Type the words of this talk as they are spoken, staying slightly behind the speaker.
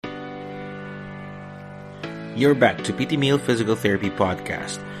You're back to PT Meal Physical Therapy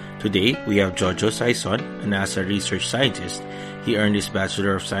Podcast. Today, we have Jojo Saison, a NASA research scientist. He earned his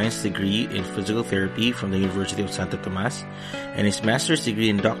Bachelor of Science degree in Physical Therapy from the University of Santo Tomas and his Master's degree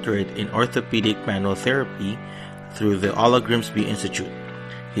and Doctorate in Orthopedic Manual Therapy through the Ola Grimsby Institute.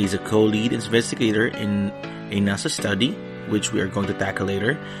 He is a co-lead investigator in a NASA study, which we are going to tackle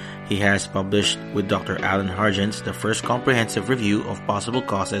later. He has published with Dr. Alan Hargens the first comprehensive review of possible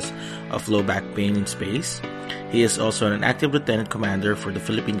causes of low back pain in space. He is also an active lieutenant commander for the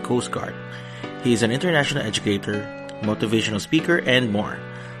Philippine Coast Guard. He is an international educator, motivational speaker, and more.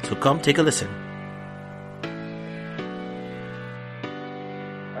 So come take a listen.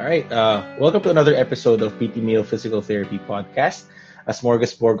 All right, welcome to another episode of PT Meal Physical Therapy Podcast, a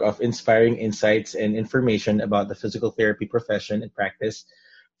smorgasbord of inspiring insights and information about the physical therapy profession and practice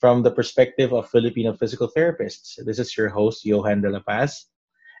from the perspective of Filipino physical therapists. This is your host, Johan de la Paz.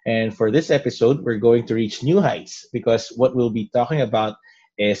 And for this episode, we're going to reach new heights because what we'll be talking about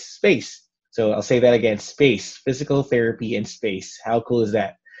is space. So I'll say that again, space, physical therapy in space. How cool is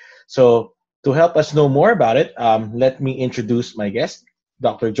that? So to help us know more about it, let me introduce my guest,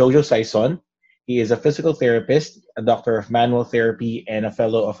 Dr. Jojo Saison. He is a physical therapist, a doctor of manual therapy, and a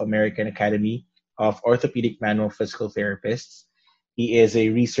fellow of American Academy of Orthopedic Manual Physical Therapists. He is a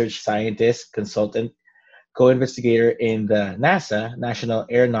research scientist, consultant, co-investigator in the NASA, National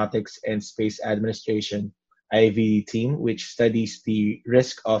Aeronautics and Space Administration, IVD team, which studies the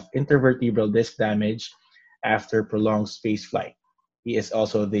risk of intervertebral disc damage after prolonged space flight. He is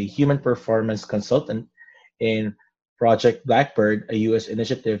also the human performance consultant in Project Blackbird, a U.S.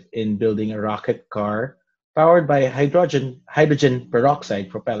 initiative in building a rocket car powered by hydrogen peroxide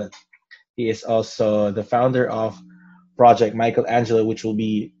propellant. He is also the founder of Project Michelangelo, which we'll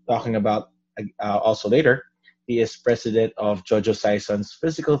be talking about also later. He is president of Jojo Saison's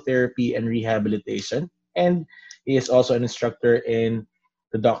Physical Therapy and Rehabilitation, and he is also an instructor in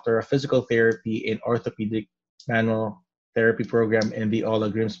the Doctor of Physical Therapy in Orthopedic Manual Therapy program in the Ola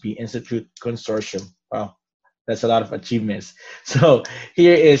Grimsby Institute Consortium. Wow, that's a lot of achievements. So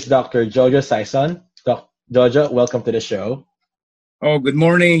here is Dr. Jojo Saison. Jojo, welcome to the show. Oh, good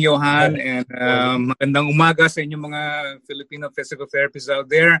morning, Johan, and magandang umaga sa inyong mga Filipino physical therapists out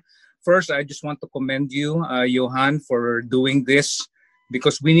there. First, I just want to commend you, Johan, for doing this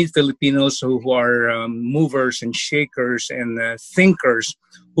because we need Filipinos who are movers and shakers and thinkers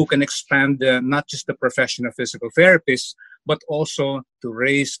who can expand not just the profession of physical therapists, but also to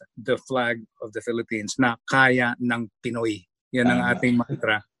raise the flag of the Philippines na kaya ng Pinoy. Yan ang ating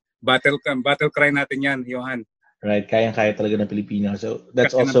mantra. Battle cry natin yan, Johan. Right, kayang-kaya talaga ng Pilipino. So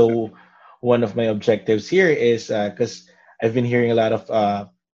that's also one of my objectives here is because I've been hearing a lot of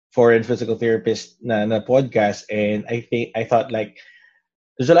foreign physical therapists na podcast, and I thought like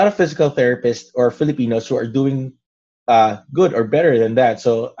there's a lot of physical therapists or Filipinos who are doing good or better than that.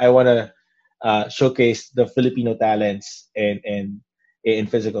 So I want to showcase the Filipino talents in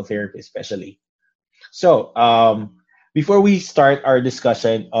physical therapy especially. So before we start our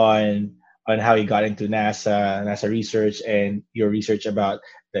discussion on how you got into NASA research and your research about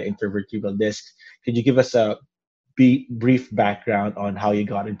the intervertebral disc, could you give us a brief background on how you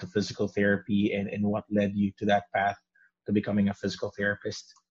got into physical therapy and what led you to that path to becoming a physical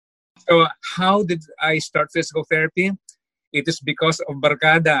therapist? So how did I start physical therapy? It is because of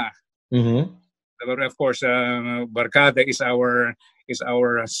Barkada. Mm-hmm. Of course, Barkada is our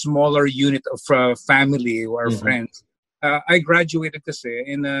smaller unit of family or Mm-hmm. friends. I graduated kasi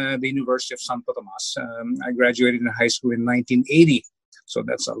in the University of Santo Tomas. I graduated in high school in 1980. So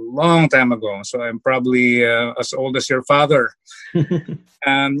that's a long time ago. So I'm probably as old as your father.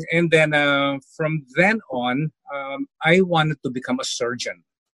 And then from then on, I wanted to become a surgeon.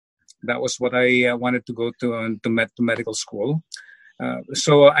 That was what I wanted to go to medical school.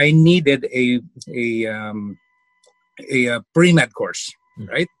 So I needed a pre-med course,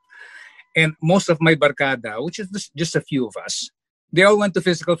 right? And most of my barkada, which is just a few of us, they all went to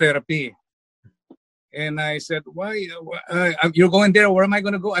physical therapy. And I said, why? You're going there. Where am I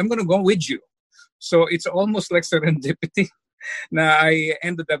going to go? I'm going to go with you. So it's almost like serendipity. Now I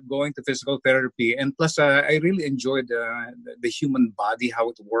ended up going to physical therapy. And plus, I really enjoyed the human body,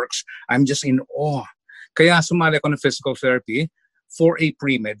 how it works. I'm just in awe. Kaya sumali ako ng physical therapy for a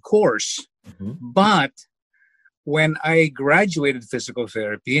pre-med course. Mm-hmm. But when I graduated physical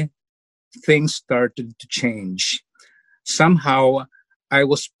therapy, things started to change. Somehow, I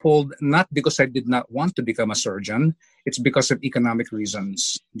was pulled, not because I did not want to become a surgeon, it's because of economic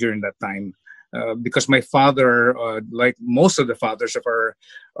reasons during that time. Because my father, like most of the fathers of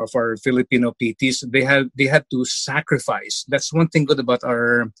our Filipino PTs, they had to sacrifice. That's one thing good about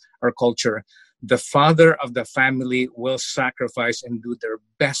our culture. the father of the family will sacrifice and do their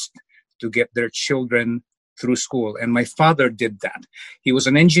best to get their children through school. And my father did that. He was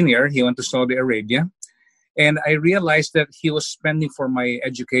an engineer. He went to Saudi Arabia. And I realized that he was spending for my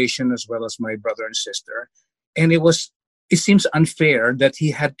education as well as my brother and sister. And it seems unfair that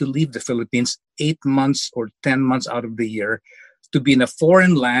he had to leave the Philippines 8 months or 10 months out of the year to be in a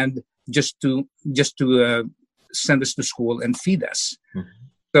foreign land just to send us to school and feed us. Mm-hmm.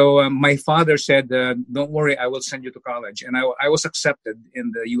 So my father said, don't worry, I will send you to college. And I was accepted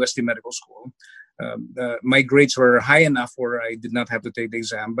in the UST Medical School. My grades were high enough where I did not have to take the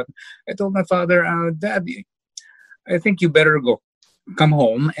exam. But I told my father, Dad, I think you better come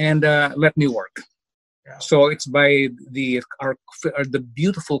home and let me work. Yeah. So it's by the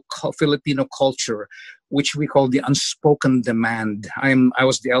beautiful Filipino culture, which we call the unspoken demand. I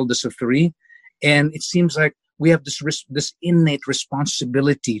was the eldest of three, and it seems like we have this innate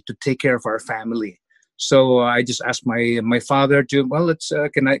responsibility to take care of our family. So I just asked my father to, well,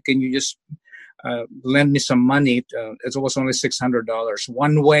 can you just lend me some money? It was only $600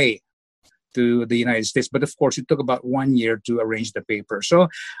 one way to the United States, but of course it took about 1 year to arrange the paper. So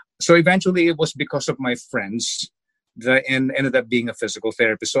eventually it was because of my friends that ended up being a physical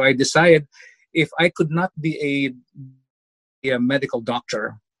therapist. So I decided if I could not be a medical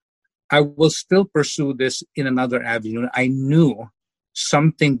doctor, I will still pursue this in another avenue. I knew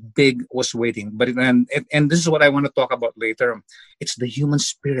something big was waiting, and this is what I want to talk about later. It's the human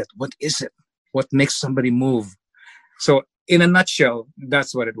spirit. What is it? What makes somebody move? So in a nutshell,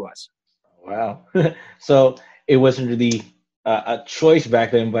 that's what it was. Wow. So it wasn't really a choice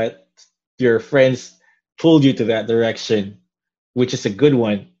back then, but your friends pulled you to that direction, which is a good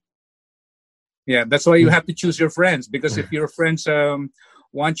one. Yeah, that's why you have to choose your friends, because if your friends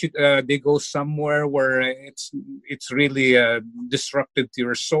want you, they go somewhere where it's really disruptive to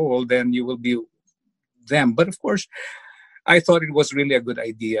your soul, then you will be them. But of course, I thought it was really a good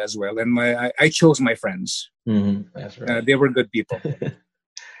idea as well, and I chose my friends. Mm-hmm. That's right. They were good people.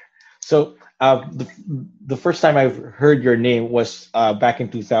 So the first time I've heard your name was back in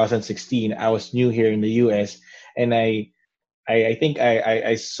 2016. I was new here in the U.S. and I think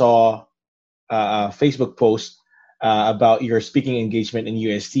I saw a Facebook post about your speaking engagement in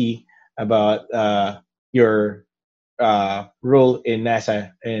UST, about your role in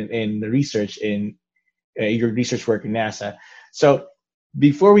NASA and in the research in your research work in NASA. So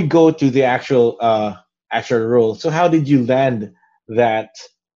before we go to the actual role, so how did you land that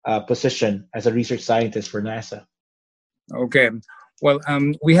position as a research scientist for NASA? Okay. Well,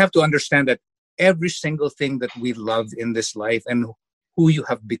 we have to understand that every single thing that we love in this life and who you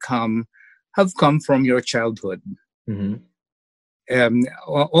have become have come from your childhood. Mm-hmm.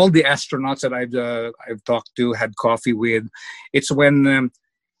 All the astronauts that I've talked to, had coffee with, it's when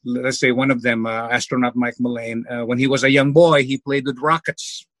let's say one of them, astronaut Mike Mullane, when he was a young boy, he played with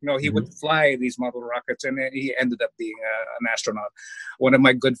rockets. He mm-hmm. would fly these model rockets, and he ended up being an astronaut. One of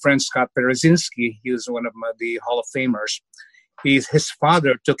my good friends, Scott Perezinski, he was one of the Hall of Famers. His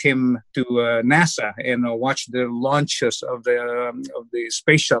father took him to NASA and watched the launches of the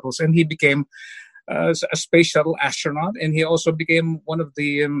space shuttles, and he became a space shuttle astronaut, and he also became one of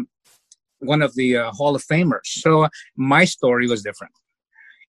the Hall of Famers. So my story was different.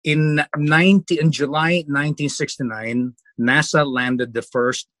 In July 1969, NASA landed the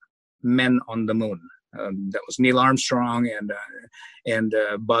first men on the moon. That was Neil Armstrong and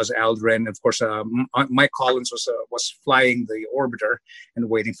Buzz Aldrin. Of course, Mike Collins was flying the orbiter and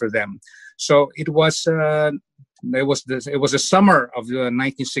waiting for them. So it was a summer of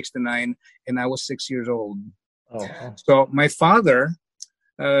 1969, and I was 6 years old. Oh. So my father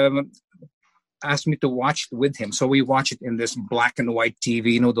asked me to watch it with him. So we watched it in this black and white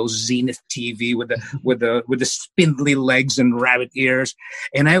TV, those Zenith TV with the spindly legs and rabbit ears,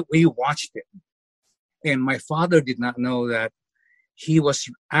 and we watched it. And my father did not know that he was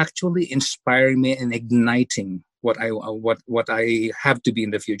actually inspiring me and igniting what I have to be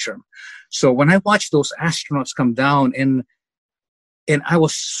in the future. So when I watched those astronauts come down, and I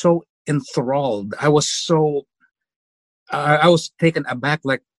was so enthralled, I was taken aback,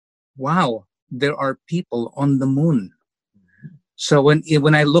 like, wow, there are people on the moon. So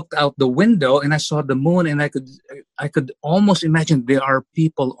when I looked out the window and I saw the moon, and I could almost imagine there are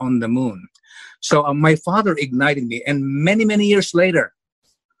people on the moon. So my father ignited me, and many years later,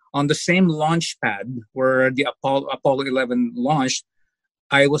 on the same launch pad where the Apollo 11 launched,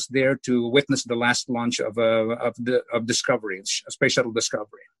 I was there to witness the last launch of Discovery, Space Shuttle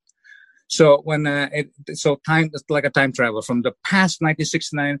Discovery. So time is like a time travel from the past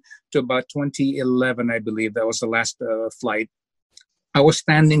 1969 to about 2011, I believe that was the last flight. I was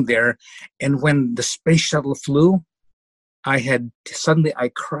standing there, and when the space shuttle flew, suddenly I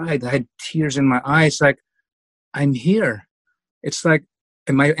cried. I had tears in my eyes, like, I'm here. It's like,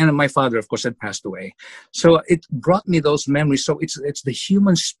 and my father, of course, had passed away. So it brought me those memories. So it's the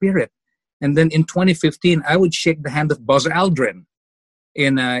human spirit. And then in 2015, I would shake the hand of Buzz Aldrin.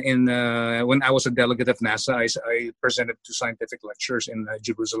 When I was a delegate of NASA, I presented 2 scientific lectures in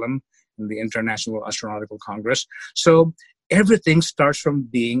Jerusalem in the International Astronautical Congress. So everything starts from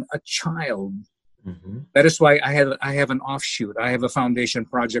being a child. Mm-hmm. That is why I have an offshoot. I have a foundation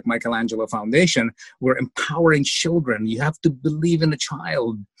project, Michelangelo Foundation. We're empowering children. You have to believe in a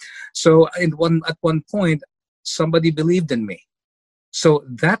child. So at one point, somebody believed in me. So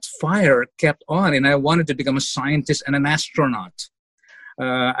that fire kept on, and I wanted to become a scientist and an astronaut.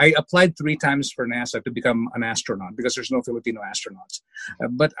 I applied 3 times for NASA to become an astronaut because there's no Filipino astronauts.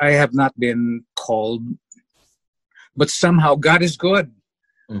 But I have not been called. But somehow God is good.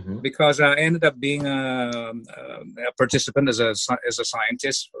 Mm-hmm. Because I ended up being a participant as a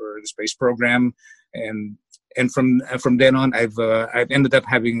scientist for the space program, and from then on, I've ended up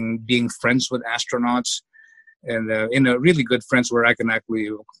being friends with astronauts, and in a really good friends where I can actually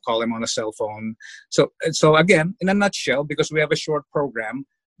call them on a cell phone. So again, in a nutshell, because we have a short program,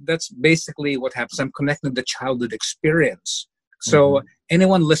 that's basically what happens. I'm connecting the childhood experience. So mm-hmm.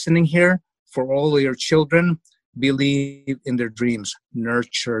 Anyone listening here, for all your children, believe in their dreams,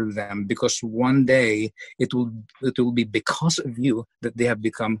 nurture them, because one day it will be because of you that they have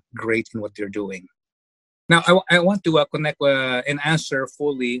become great in what they're doing. Now, I want to connect and answer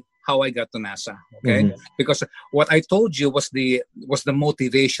fully how I got to NASA, okay? Mm-hmm. Because what I told you was the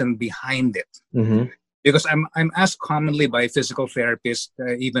motivation behind it. Mm-hmm. Because I'm asked commonly by physical therapists,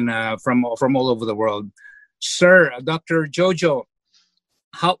 even from all over the world, Sir, Dr. Jojo,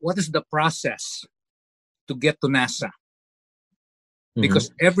 what is the process to get to NASA? Because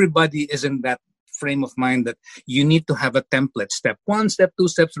mm-hmm. everybody is in that frame of mind that you need to have a template. Step 1, step 2,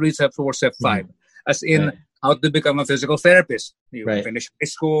 step 3, step 4, step 5. Mm-hmm. As in how to become a physical therapist. You finish high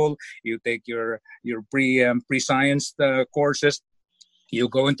school, you take your pre-science courses, you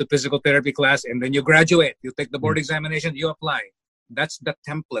go into physical therapy class, and then you graduate. You take the board examination, you apply. That's the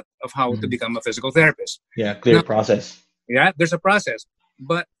template of how to become a physical therapist. Yeah, clear process. Yeah, there's a process.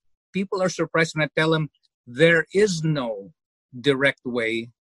 But people are surprised when I tell them, there is no direct way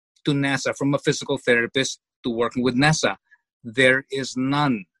to NASA from a physical therapist to working with NASA. There is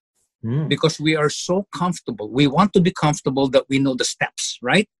none. Because we are so comfortable. We want to be comfortable that we know the steps,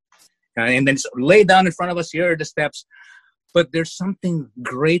 right? And then it's lay down in front of us, here are the steps. But there's something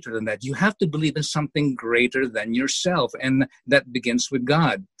greater than that. You have to believe in something greater than yourself, and that begins with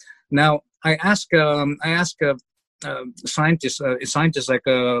God. Now, I ask scientists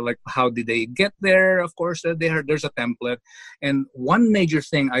like how did they get there? Of course, there's a template, and one major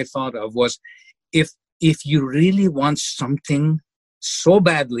thing I thought of was if you really want something so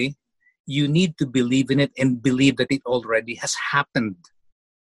badly, you need to believe in it and believe that it already has happened.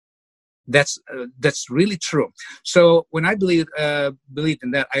 That's really true. So when I believed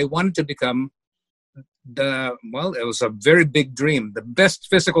in that, I wanted to become it was a very big dream, the best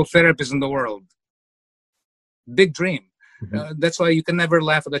physical therapist in the world. Big dream. Mm-hmm. That's why you can never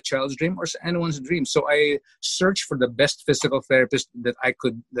laugh at a child's dream or anyone's dream. So I searched for the best physical therapist that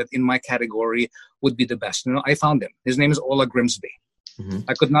in my category would be the best. I found him. His name is Ola Grimsby. Mm-hmm.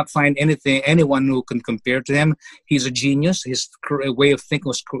 I could not find anyone who can compare to him. He's a genius. His way of thinking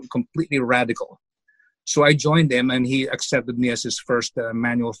was completely radical. So I joined him, and he accepted me as his first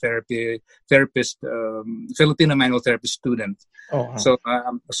manual therapist, Filipino manual therapy student. Oh,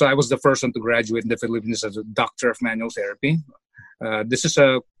 wow. So I was the first one to graduate in the Philippines as a doctor of manual therapy. This is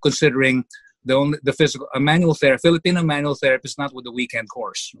considering Filipino manual therapist, not with a weekend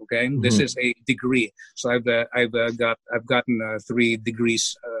course. Okay, mm-hmm. This is a degree. So I've gotten 3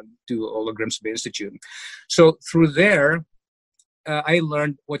 degrees to Ola Grimsby Institute. So through there, I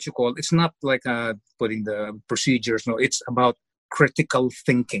learned what you call. It's not like putting the procedures. No, it's about critical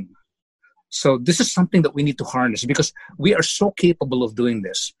thinking. So this is something that we need to harness because we are so capable of doing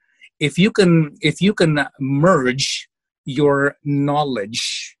this. If you can merge your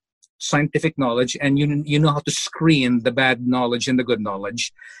knowledge, scientific knowledge, and you know how to screen the bad knowledge and the good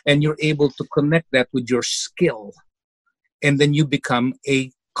knowledge, and you're able to connect that with your skill, and then you become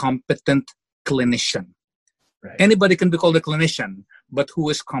a competent clinician. Right. Anybody can be called a clinician, but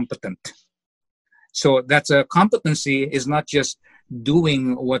who is competent? So that's a competency is not just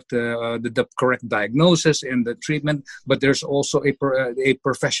doing what the correct diagnosis and the treatment, but there's also a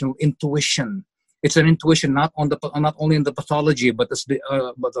professional intuition. It's an intuition not only in the pathology, but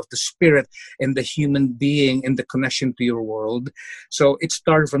but of the spirit and the human being and the connection to your world. So it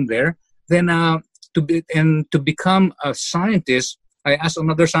started from there. Then to become a scientist, I asked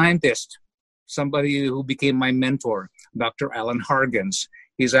another scientist, somebody who became my mentor, Dr. Alan Hargens.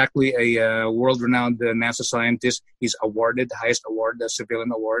 He's actually a world-renowned NASA scientist. He's awarded the highest award, the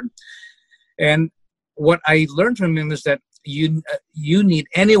civilian award. And what I learned from him is that you need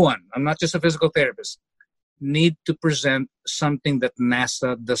anyone, I'm not just a physical therapist, need to present something that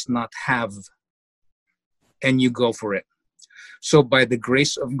NASA does not have, and you go for it. So by the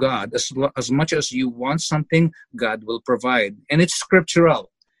grace of God, as much as you want something, God will provide. And it's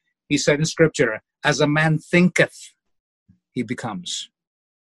scriptural. He said in scripture, as a man thinketh, he becomes.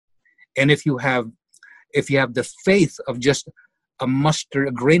 And if you have the faith of just a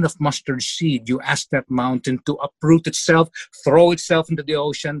grain of mustard seed, you ask that mountain to uproot itself, throw itself into the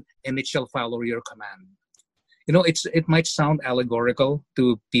ocean, and it shall follow your command. You know, it might sound allegorical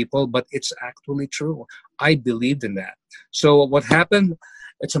to people, but it's actually true. I believed in that. So what happened?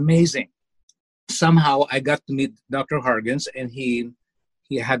 It's amazing. Somehow I got to meet Dr. Hargens, and he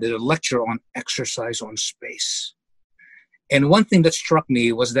had a lecture on exercise on space. And one thing that struck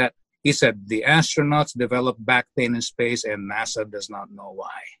me was that he said the astronauts develop back pain in space, and NASA does not know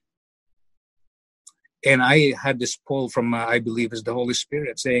why. And I had this pull from I believe is the Holy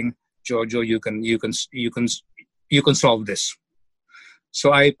Spirit saying, Jojo, you can solve this.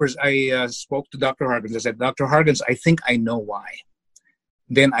 So I spoke to Dr. Hargens. I said, Dr. Hargens, I think I know why.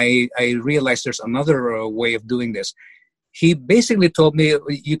 Then I realized there's another way of doing this. He basically told me,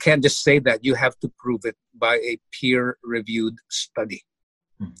 you can't just say that. You have to prove it by a peer-reviewed study.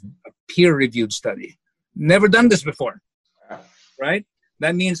 Mm-hmm. A peer-reviewed study. Never done this before, right?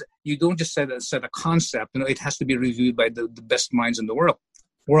 That means you don't just set a concept. You know, it has to be reviewed by the best minds in the world.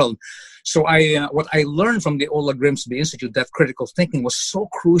 So what I learned from the Ola Grimsby Institute, that critical thinking was so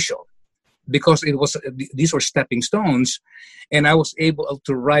crucial, because these were stepping stones, and I was able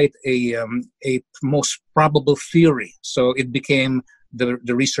to write a most probable theory. So it became the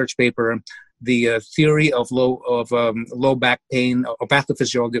research paper, the theory of low back pain, or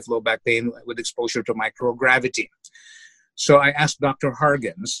pathophysiology of low back pain with exposure to microgravity. So I asked Dr.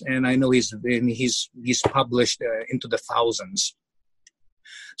 Hargens, and I know he's published into the thousands.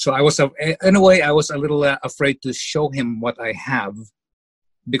 So I was in a way I was a little afraid to show him what I have,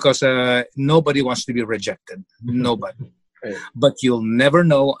 because nobody wants to be rejected. Nobody. Right. But you'll never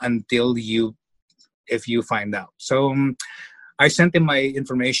know until if you find out. So I sent him my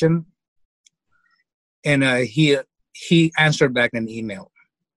information, and he answered back an email.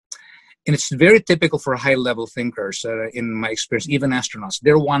 And it's very typical for high-level thinkers, in my experience, even astronauts.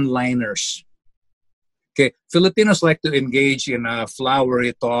 They're one-liners. Okay, Filipinos like to engage in a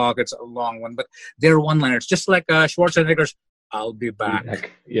flowery talk. It's a long one, but they're one-liners. Just like Schwarzenegger's, I'll be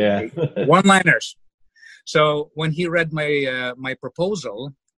back. Yeah. One-liners. So when he read my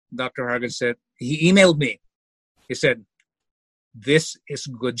proposal, Dr. Hargens said, he emailed me. He said, this is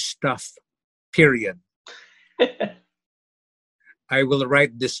good stuff, period. I will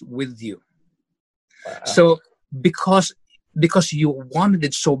write this with you. Wow. So because you wanted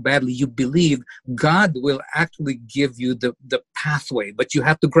it so badly, you believe God will actually give you the pathway, but you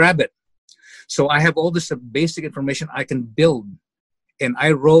have to grab it. So I have all this basic information I can build. And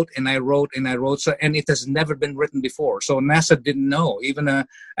I wrote. So, and it has never been written before. So NASA didn't know. Even an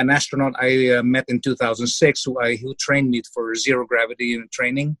astronaut I met in 2006 who trained me for zero gravity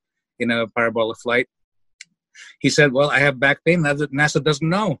training in a parabolic flight. He said, well, I have back pain. NASA doesn't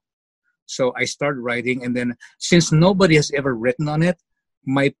know. So I started writing. And then since nobody has ever written on it,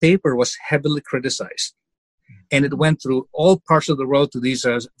 my paper was heavily criticized. And it went through all parts of the world to these,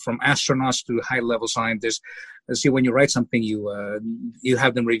 from astronauts to high-level scientists. See, when you write something, you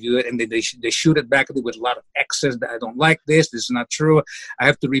have them review it, and then they shoot it back with a lot of X's that I don't like this. This is not true. I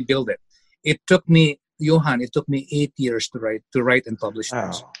have to rebuild it. It took me, Johan, 8 years to write and publish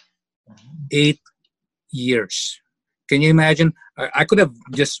this. 8 years. Can you imagine? I could have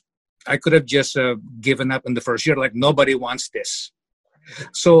just given up in the first year. Like, nobody wants this.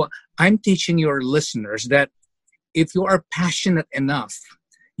 So I'm teaching your listeners that if you are passionate enough,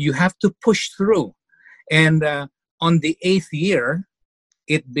 you have to push through. And on the 8th year,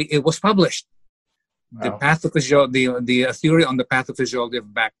 it was published. Wow. The pathophysiology, the theory on the pathophysiology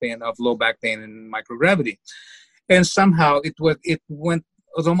of back pain, of low back pain and microgravity, and somehow it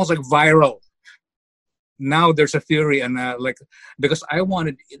was almost like viral. Now there's a theory, and because I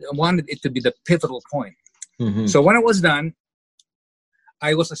wanted it to be the pivotal point. Mm-hmm. So when it was done,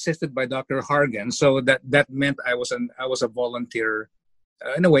 I was assisted by Dr. Hargens. So that meant I was a volunteer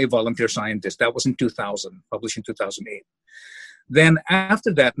in a way, volunteer scientist. That was in 2000, published in 2008. Then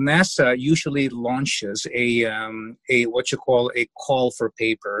after that, NASA usually launches a what you call a call for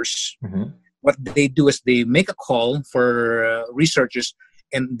papers. Mm-hmm. What they do is they make a call for researchers,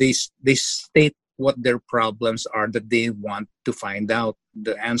 and they state what their problems are that they want to find out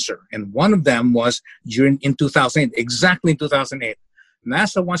the answer. And one of them was in 2008, exactly in 2008,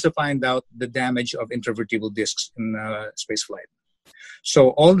 NASA wants to find out the damage of intravertebral discs in spaceflight. So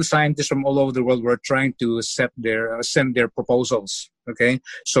all the scientists from all over the world were trying to send their proposals, okay,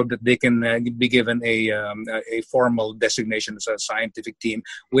 so that they can be given a formal designation as a scientific team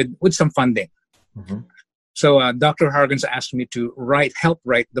with some funding. Mm-hmm. So Dr. Hargens asked me to help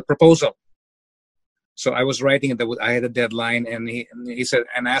write the proposal. So I was writing it. I had a deadline, and he said,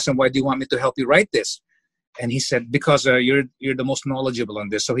 and I asked him, "Why do you want me to help you write this?" And he said, "Because you're the most knowledgeable on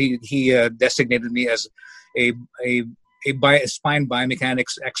this." So he designated me as a spine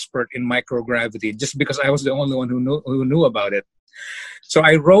biomechanics expert in microgravity, just because I was the only one who knew about it. So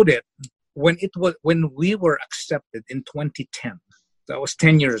I wrote it when we were accepted in 2010. That was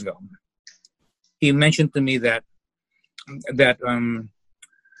 10 years ago. He mentioned to me that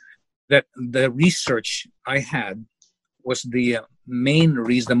the research I had was the main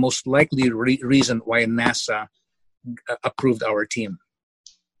reason, the most likely reason why NASA approved our team.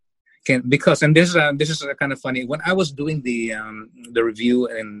 Because this is kind of funny. When I was doing the review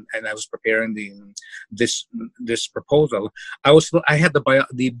and I was preparing this proposal, I had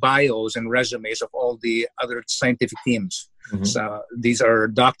the bios and resumes of all the other scientific teams. Mm-hmm. So these are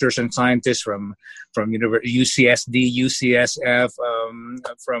doctors and scientists from UCSD, UCSF,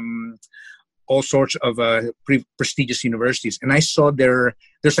 from all sorts of prestigious universities. And I saw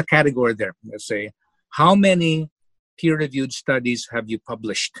there's a category there. Let's say, how many peer-reviewed studies have you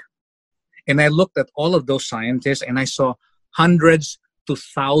published? And I looked at all of those scientists, and I saw hundreds to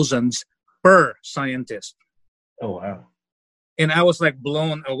thousands per scientist. Oh, wow. And I was like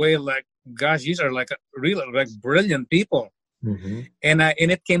blown away, like, gosh, these are like really like brilliant people. Mm-hmm. And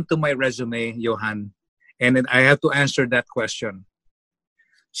it came to my resume, Johan, and then I had to answer that question.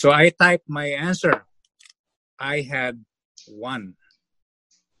 So I typed my answer. I had one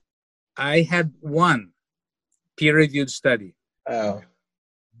peer-reviewed study. Oh.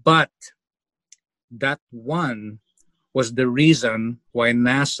 But that one was the reason why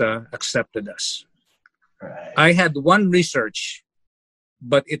NASA accepted us. Right. I had one research,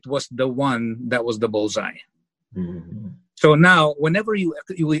 but it was the one that was the bullseye. Mm-hmm. So now, whenever you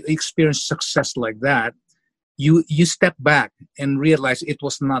experience success like that, you step back and realize it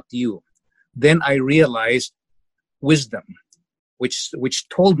was not you. Then I realized wisdom, which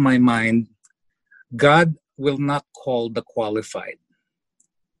told my mind, God will not call the qualified.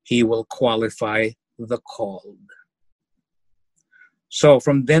 He will qualify the called. So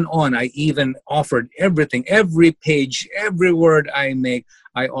from then on, I even offered everything, every page, every word I make,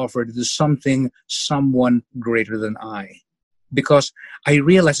 I offered to someone greater than I. Because I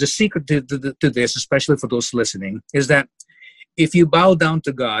realized the secret to this, especially for those listening, is that if you bow down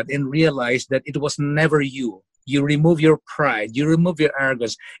to God and realize that it was never you, you remove your pride, you remove your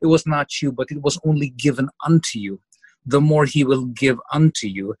arrogance, it was not you, but it was only given unto you, the more He will give unto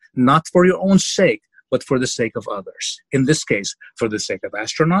you, not for your own sake, but for the sake of others. In this case, for the sake of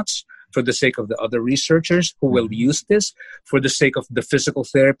astronauts, for the sake of the other researchers who will use this, for the sake of the physical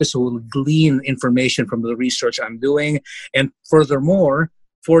therapists who will glean information from the research I'm doing, and furthermore,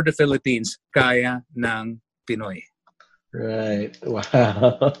 for the Philippines, kaya ng Pinoy. Right.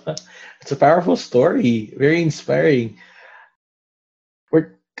 Wow. It's a powerful story. Very inspiring.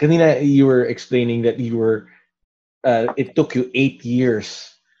 Kanina, you were explaining that you were it took you 8 years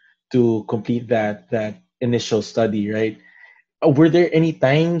to complete that initial study, right? Were there any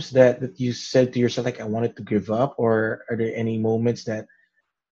times that you said to yourself, like, I wanted to give up, or are there any moments that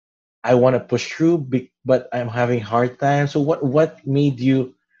I want to push through, but I'm having hard time? So what made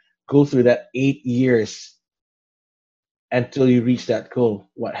you go through that 8 years until you reach that goal?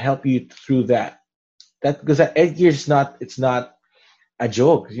 What helped you through that? Because that 8 years it's not a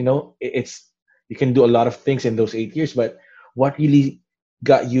joke, you know. It's you can do a lot of things in those 8 years, but what really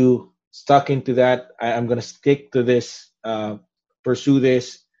got you stuck into that? I'm gonna stick to this, pursue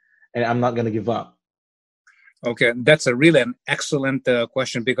this, and I'm not gonna give up. Okay, that's an excellent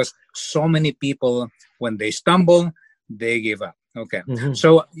question, because so many people, when they stumble, they give up. Okay,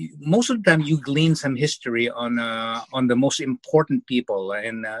 So most of the time you glean some history on the most important people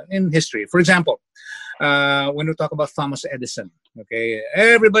in history. For example, when we talk about Thomas Edison, okay,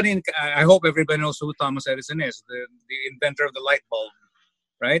 I hope everybody knows who Thomas Edison is, the inventor of the light bulb,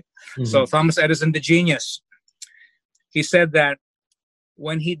 right? So Thomas Edison, the genius, he said that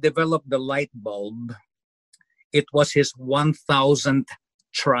when he developed the light bulb, it was his 1,000th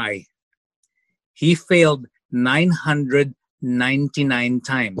try. He failed 999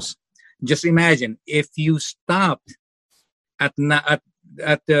 times. Just imagine if you stopped at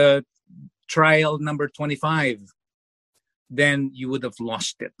the trial number 25, then you would have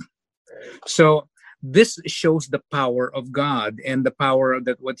lost it. So this shows the power of God and the power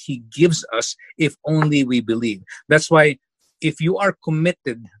that what he gives us if only we believe. That's why if you are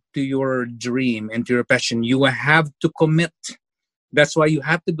committed to your dream and to your passion, you have to commit. That's why you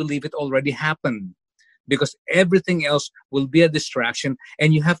have to believe it already happened, because everything else will be a distraction,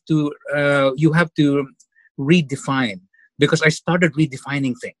 and you have to redefine. Because I started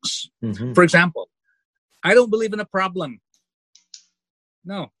redefining things. Mm-hmm. For example, I don't believe in a problem.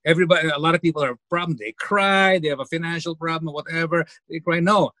 No, a lot of people have a problem. They cry, they have a financial problem, whatever. They cry.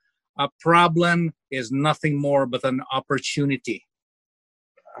 No, a problem is nothing more but an opportunity.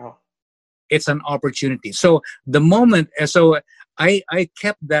 Oh. It's an opportunity. So I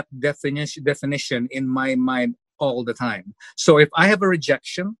kept that definition in my mind all the time. So if I have a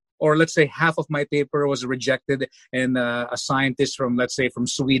rejection, or let's say half of my paper was rejected, and a scientist from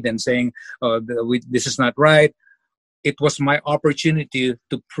Sweden saying, this is not right, it was my opportunity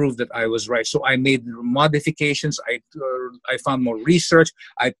to prove that I was right. So I made modifications. I found more research.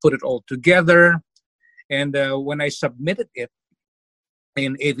 I put it all together. And when I submitted it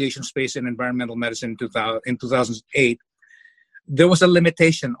in Aviation, Space, and Environmental Medicine in 2008, there was a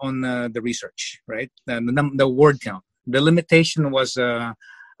limitation on the research, right? The word count. The limitation was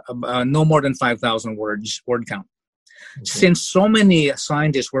no more than 5,000 words, word count. Okay. Since so many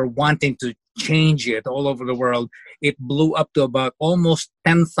scientists were wanting to change it all over the world, it blew up to about almost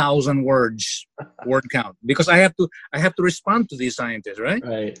 10,000 words, word count, because I have to respond to these scientists, right?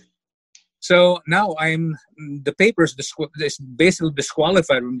 Right. So now the paper is basically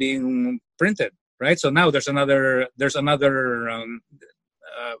disqualified from being printed, right? So now there's another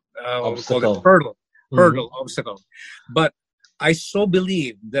obstacle. Hurdle, obstacle. But I so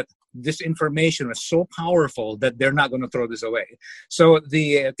believe that this information is so powerful that they're not going to throw this away. So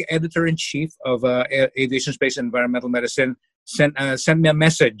the editor-in-chief of Aviation, Space, and Environmental Medicine sent me a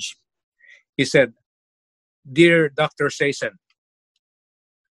message. He said, "Dear Dr. Sayson,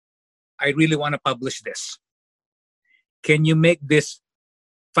 I really want to publish this. Can you make this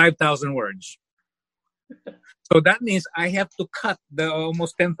 5,000 words?" So that means I have to cut the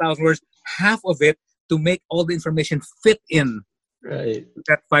almost 10,000 words, half of it, to make all the information fit in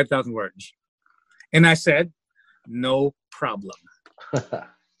that 5,000 words. And I said, no problem.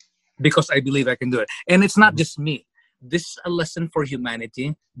 Because I believe I can do it. And it's not just me. This is a lesson for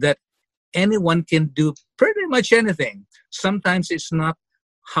humanity that anyone can do pretty much anything. Sometimes it's not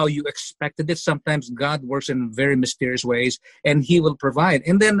how you expected it. Sometimes God works in very mysterious ways, and he will provide.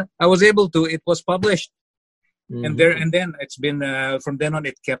 And then I was able to, it was published. Mm-hmm. And then it's been from then on,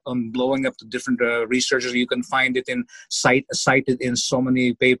 it kept on blowing up to different researchers. You can find it cited in so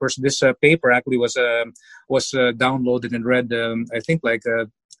many papers. This paper actually was downloaded and read, I think, like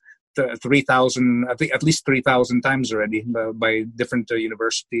 3,000, at least 3,000 times already by different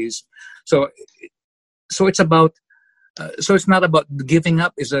universities. So it's about. So it's not about giving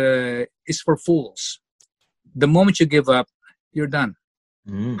up. Is for fools. The moment you give up, you're done.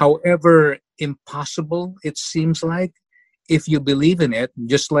 Mm. However impossible it seems like, if you believe in it,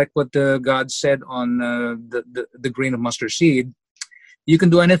 just like what God said on the grain of mustard seed, you can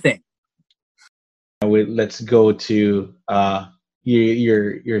do anything. Let's go to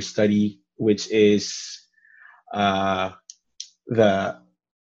your study, which is the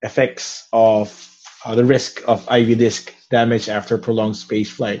effects of the risk of IV disc damage after prolonged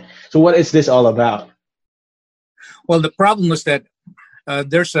space flight. So what is this all about? Well, the problem is that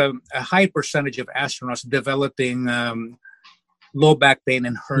there's a high percentage of astronauts developing low back pain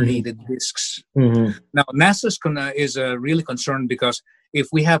and herniated discs. Mm-hmm. Now, NASA is really concerned because if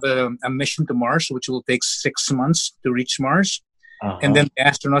we have a mission to Mars, which will take 6 months to reach Mars, and then the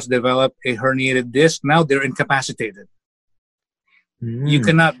astronauts develop a herniated disc, now they're incapacitated. Mm. You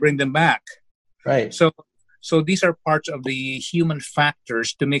cannot bring them back. Right. So these are parts of the human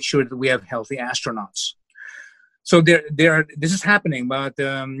factors to make sure that we have healthy astronauts. So this is happening, but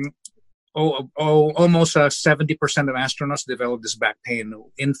almost 70% of astronauts develop this back pain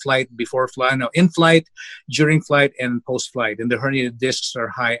in flight, during flight, and post flight. And the herniated discs are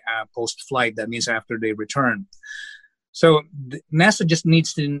high post flight. That means after they return. So NASA just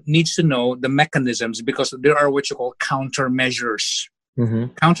needs to know the mechanisms, because there are what you call countermeasures. Mm-hmm.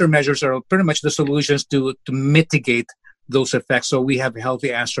 Countermeasures are pretty much the solutions to mitigate those effects. So we have healthy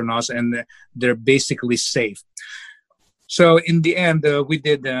astronauts and they're basically safe. So in the end, we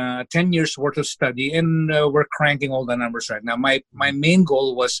did 10 years worth of study, and we're cranking all the numbers right now. My main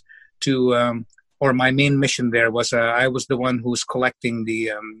goal was to, or my main mission there was, I was the one who's collecting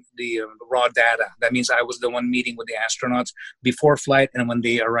the raw data. That means I was the one meeting with the astronauts before flight and when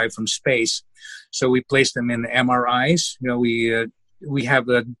they arrive from space. So we placed them in MRIs. We have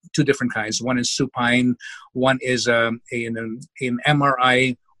two different kinds. One is supine. One is an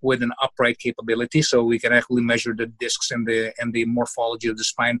MRI with an upright capability, so we can actually measure the discs and the morphology of the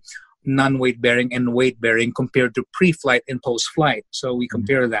spine, non-weight bearing and weight bearing, compared to pre-flight and post-flight. So we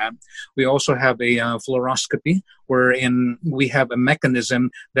compare that. We also have a fluoroscopy, wherein we have a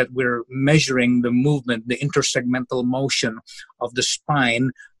mechanism that we're measuring the movement, the intersegmental motion of the spine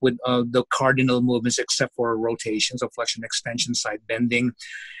with the cardinal movements, except for rotations of flexion, extension, side bending.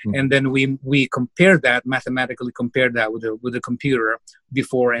 And then we compare that, mathematically compare that with the computer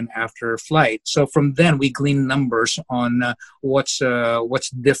before and after flight. So from then we glean numbers on what's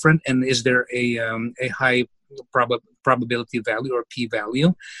different, and is there a high probability value or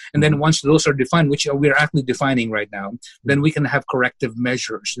p-value. And then once those are defined, which we're actually defining right now, then we can have corrective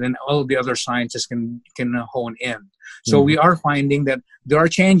measures. Then all the other scientists can hone in. So we are finding that there are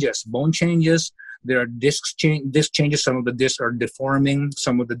changes, bone changes, there are disc changes. Some of the discs are deforming,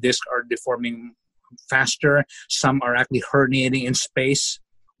 some of the discs are deforming faster, some are actually herniating in space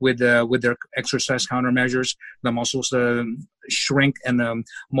with their exercise countermeasures. The muscles shrink, and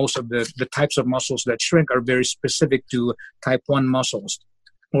most of the types of muscles that shrink are very specific to type 1 muscles.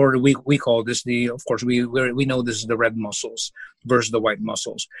 Or we call this of course, we know this is the red muscles versus the white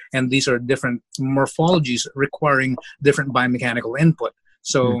muscles. And these are different morphologies requiring different biomechanical input.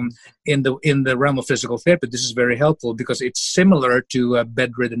 So in the realm of physical therapy, this is very helpful because it's similar to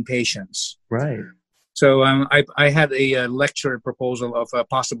bedridden patients. Right. So I had a lecture proposal of a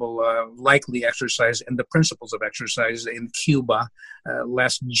possible likely exercise and the principles of exercise in Cuba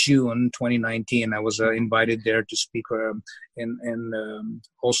last June 2019. I was invited there to speak and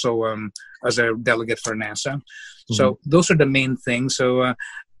also as a delegate for NASA. So those are the main things. So,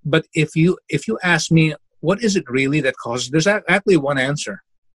 but if you ask me, what is it really that causes? There's actually one answer.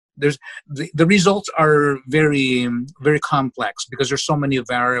 There's the results are very, very complex because there's so many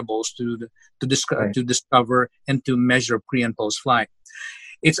variables to discover and to measure pre and post flight.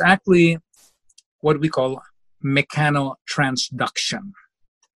 It's actually what we call mechanotransduction.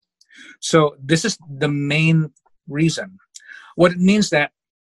 So this is the main reason. What it means that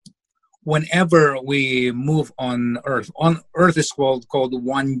whenever we move on Earth is called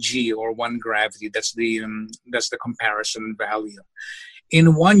 1G or 1 gravity. That's the comparison value. In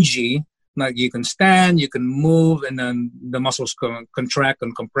 1G, like you can stand, you can move, and then the muscles contract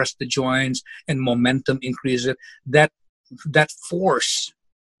and compress the joints, and momentum increases. That force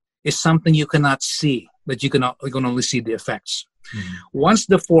is something you cannot see, but you can only see the effects. Once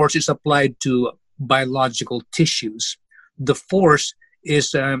the force is applied to biological tissues, the force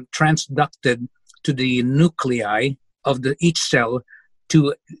is transducted to the nuclei of each cell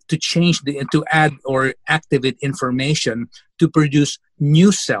to add or activate information to produce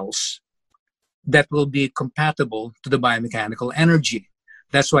new cells that will be compatible to the biomechanical energy.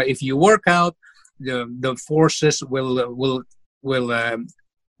 That's why if you work out, the forces will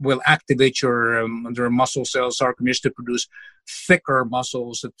activate your muscle cells, sarcomeres, to produce thicker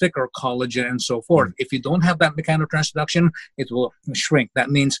muscles, thicker collagen, and so forth. If you don't have that mechanotransduction, it will shrink.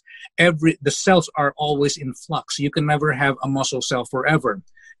 That means the cells are always in flux. You can never have a muscle cell forever.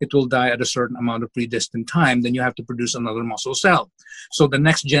 It will die at a certain amount of predestined time. Then you have to produce another muscle cell. So the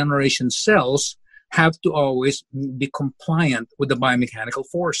next generation cells have to always be compliant with the biomechanical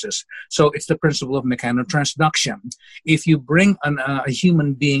forces. So it's the principle of mechanotransduction. If you bring a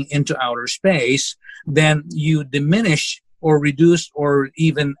human being into outer space, then you diminish or reduce or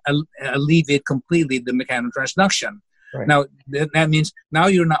even alleviate completely the mechanotransduction. Right. Now, that means now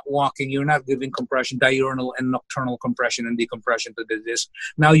you're not walking, you're not giving compression, diurnal and nocturnal compression and decompression to the disc.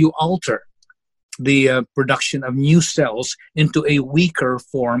 Now you alter the production of new cells into a weaker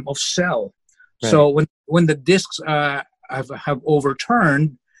form of cell. Right. So when the discs have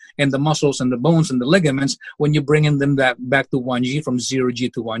overturned, and the muscles and the bones and the ligaments, when you bring them back to 1G, from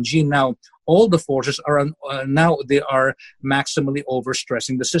 0G to 1G, now all the forces are now they are maximally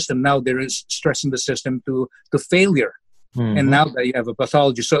overstressing the system. Now there is stressing the system to failure. And now that you have a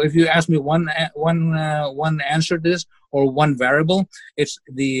pathology. So if you ask me one answer to this, or one variable, it's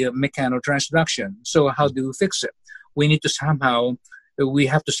the mechanotransduction. So how do we fix it? We have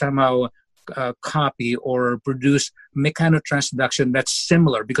to somehow copy or produce mechanotransduction that's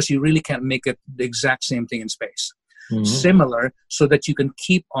similar, because you really can't make it the exact same thing in space. Similar, so that you can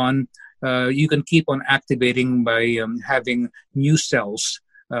keep on you can keep on activating by having new cells,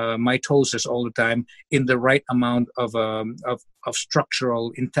 mitosis all the time, in the right amount of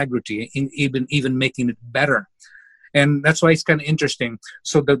structural integrity, in even making it better. And that's why it's kind of interesting.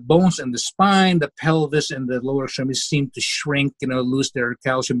 So the bones in the spine, the pelvis, and the lower extremities seem to shrink, lose their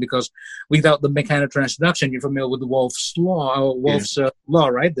calcium, because without the mechanotransduction, you're familiar with the Wolff's law, law,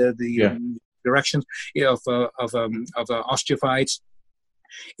 right? The directions of osteophytes.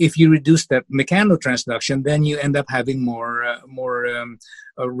 If you reduce that mechanotransduction, then you end up having more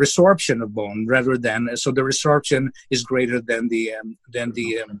resorption of bone rather than, so the resorption is greater than the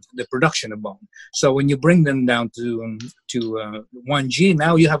production of bone. So when you bring them down to 1G,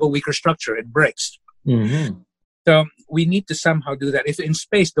 now you have a weaker structure. It breaks. Mm-hmm. So we need to somehow do that. If in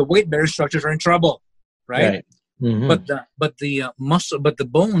space the weight bearing structures are in trouble, right? Mm-hmm. But the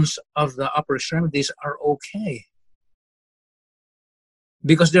bones of the upper extremities are okay,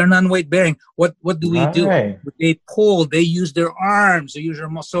 because they're non-weight bearing. What do we do? They pull. They use their arms. They use their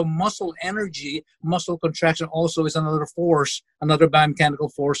muscle. So muscle energy, muscle contraction also is another force, another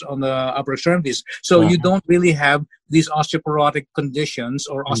biomechanical force on the upper extremities. So you don't really have these osteoporotic conditions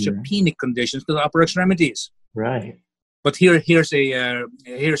or osteopenic conditions to the upper extremities. Right. But here's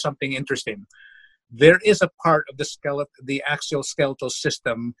something interesting. There is a part of the skeleton, the axial skeletal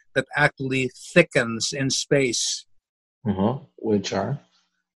system, that actually thickens in space. Which are?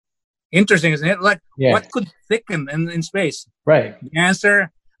 Interesting, isn't it? What could thicken in space? Right. The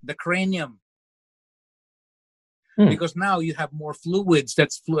answer, the cranium. Because now you have more fluids.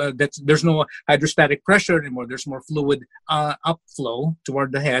 That's there's no hydrostatic pressure anymore. There's more fluid upflow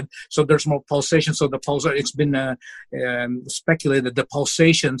toward the head, so there's more pulsation. So it's been speculated the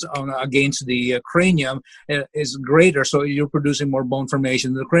pulsations against the cranium is greater. So you're producing more bone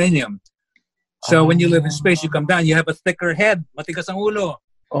formation in the cranium. So when you live in space, you come down, you have a thicker head. Matigas ang ulo.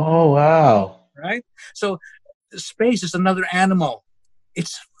 Oh, wow. Right? So space is another animal.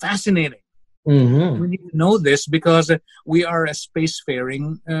 It's fascinating. Mm-hmm. We need to know this because we are a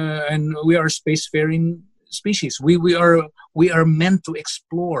spacefaring species. We are meant to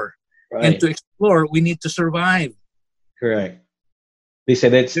explore. Right. And to explore, we need to survive. Correct. They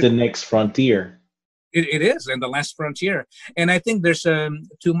said it's the next frontier. It is, and the last frontier. And I think there's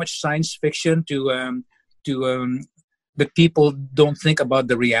too much science fiction to that people don't think about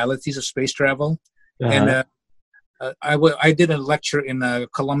the realities of space travel. And I did a lecture in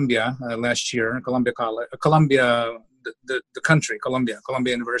Columbia last year, Columbia College, Columbia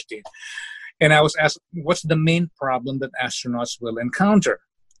University, and I was asked, "What's the main problem that astronauts will encounter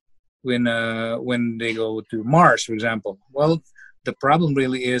when they go to Mars, for example?" Well, the problem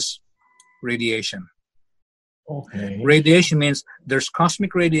really is radiation. Okay. Radiation means there's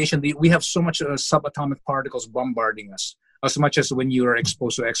cosmic radiation. We have so much subatomic particles bombarding us. As much as when you are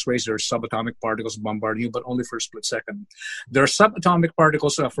exposed to X-rays, there are subatomic particles bombarding you, but only for a split second. There are subatomic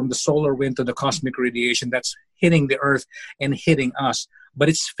particles from the solar wind to the cosmic radiation that's hitting the Earth and hitting us, but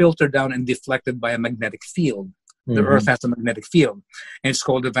it's filtered down and deflected by a magnetic field. The Earth has a magnetic field, and it's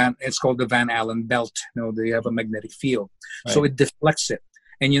called the Van Allen belt. They have a magnetic field, so it deflects it.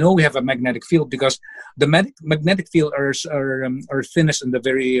 And we have a magnetic field because the magnetic field are thinnest in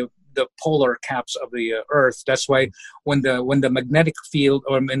the polar caps of the Earth. That's why when the magnetic field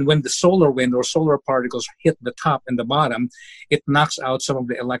when the solar wind or solar particles hit the top and the bottom, it knocks out some of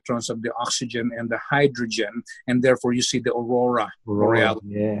the electrons of the oxygen and the hydrogen, and therefore you see the aurora borealis.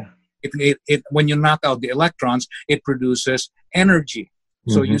 Yeah. It when you knock out the electrons, it produces energy.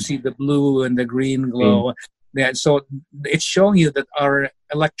 So you see the blue and the green glow. Yeah, so it's showing you that our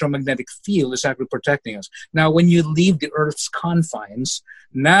electromagnetic field is actually protecting us. Now, when you leave the Earth's confines,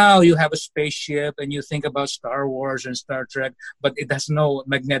 now you have a spaceship and you think about Star Wars and Star Trek, but it has no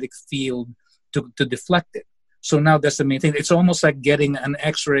magnetic field to deflect it. So now that's the main thing. It's almost like getting an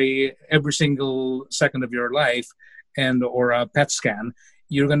X-ray every single second of your life or a PET scan.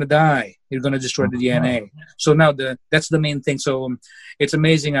 You're going to die. You're going to destroy the DNA. So now that's the main thing. So it's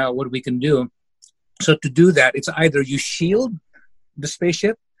amazing what we can do. So to do that, it's either you shield the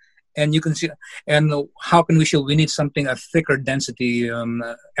spaceship, and you can see. And how can we shield? We need a thicker density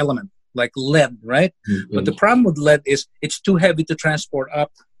element like lead, right? Mm-hmm. But the problem with lead is it's too heavy to transport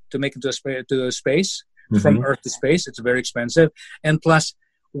up to make it to space from Earth to space. It's very expensive, and plus,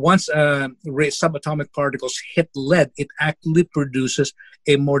 once subatomic particles hit lead, it actually produces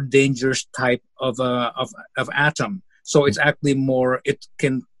a more dangerous type of atom. So it's actually more. It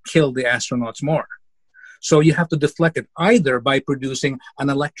can kill the astronauts more. So you have to deflect it either by producing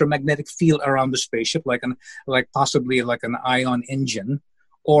an electromagnetic field around the spaceship, like possibly an ion engine,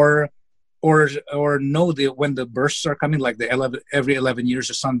 or or know when the bursts are coming, like every 11 years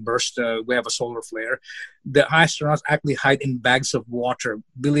a sunburst, we have a solar flare. The astronauts actually hide in bags of water.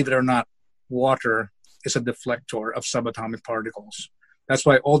 Believe it or not, water is a deflector of subatomic particles. That's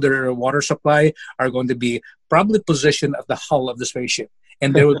why all their water supply are going to be probably positioned at the hull of the spaceship,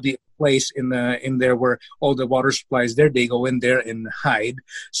 and there would be a place in there where all the water supply is there. They go in there and hide.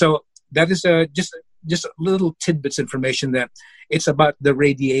 So that is just little tidbits information that it's about the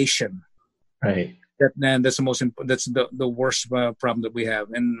radiation. Right. That's the most important. That's the worst problem that we have,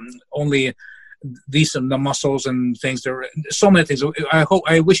 and only these the muscles and things. There are so many things.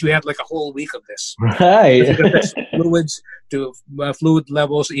 I wish we had like a whole week of this. Right. Fluids to fluid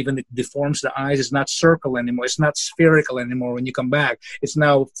levels. Even it deforms the eyes. It's not circle anymore. It's not spherical anymore. When you come back, it's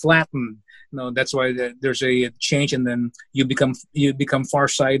now flattened. That's why there's a change, and then you become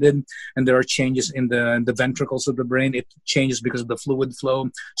farsighted, and there are changes in the ventricles of the brain. It changes because of the fluid flow.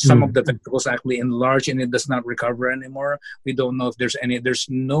 Some of the ventricles actually enlarge, and it does not recover anymore. We don't know if there's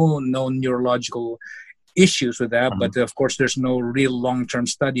no neurological issues with that, but of course there's no real long-term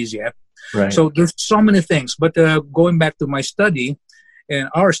studies yet. Right. So there's so many things. But going back to my study, and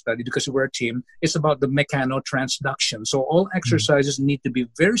our study, because we're a team, it's about the mechanotransduction. So all exercises need to be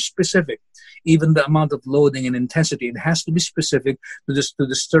very specific. Even the amount of loading and intensity, it has to be specific to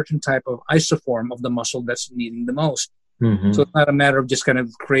the certain type of isoform of the muscle that's needing the most. So it's not a matter of just kind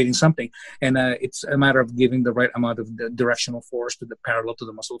of creating something, and it's a matter of giving the right amount of the directional force to the parallel to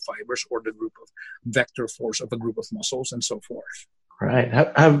the muscle fibers, or the group of vector force of a group of muscles, and so forth. Right.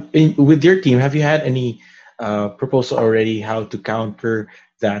 With your team, have you had any proposal already how to counter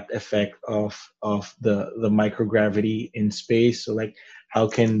that effect of the microgravity in space? So like, how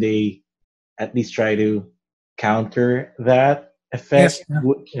can they at least try to counter that effect?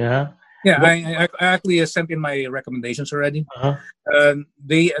 Yes. I actually sent in my recommendations already.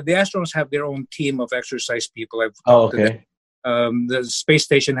 The astronauts have their own team of exercise people. I've talked to them. The space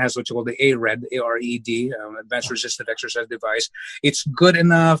station has what you call the ARED, ARED, Advanced Resistive Exercise Device. It's good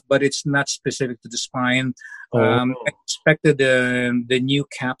enough, but it's not specific to the spine. I inspected the new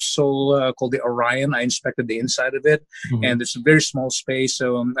capsule called the Orion. I inspected the inside of it, and it's a very small space.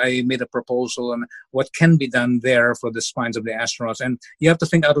 So I made a proposal on what can be done there for the spines of the astronauts. And you have to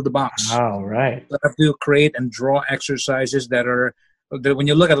think out of the box. Wow, right. You have to create and draw exercises that when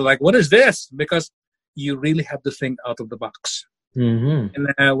you look at it, like, what is this? Because you really have to think out of the box. And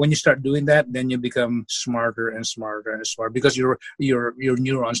when you start doing that, then you become smarter and smarter and smarter, because your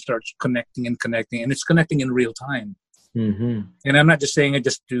neurons start connecting, and it's connecting in real time. And I'm not just saying it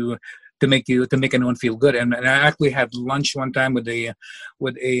just to make anyone feel good. And I actually had lunch one time with a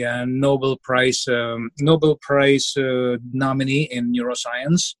Nobel Prize nominee in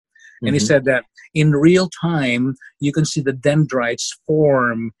neuroscience, and he said that in real time you can see the dendrites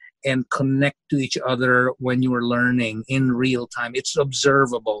form and connect to each other when you are learning in real time. It's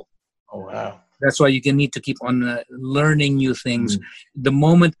observable. Oh, wow. That's why you need to keep on learning new things. The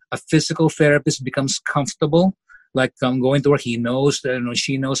moment a physical therapist becomes comfortable, like going to work, he knows,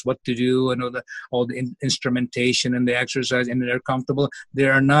 she knows what to do, and all the instrumentation and the exercise, and they're comfortable, they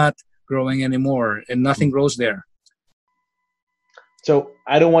are not growing anymore, and nothing grows there. So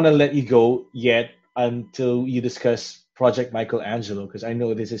I don't want to let you go yet until you discuss Project Michelangelo, because I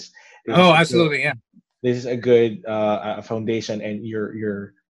know this is absolutely, this is a good foundation, and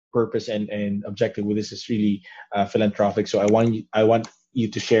your purpose and objective with this is really philanthropic. So I want you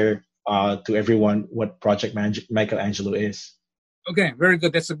to share to everyone what Project Michelangelo is. Okay, very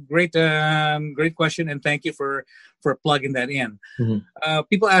good. That's a great question, and thank you for plugging that in.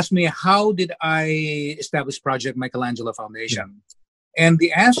 People ask me, how did I establish Project Michelangelo Foundation? And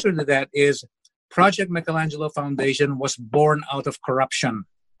the answer to that is, Project Michelangelo Foundation was born out of corruption.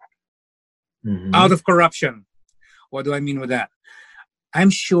 Out of corruption. What do I mean with that? I'm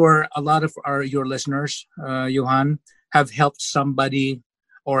sure a lot of your listeners, Johan, have helped somebody,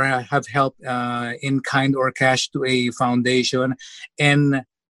 or have helped in kind or cash to a foundation, and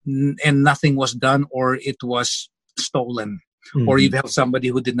nothing was done, or it was stolen, or you've helped somebody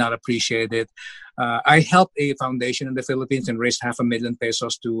who did not appreciate it. I helped a foundation in the Philippines and raised $500,000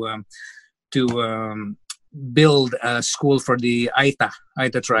 pesos to build a school for the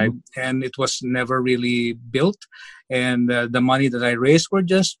Aita tribe, and it was never really built. And the money that I raised were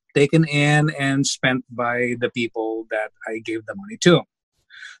just taken in and spent by the people that I gave the money to.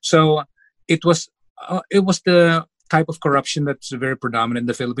 So it was the type of corruption that's very predominant in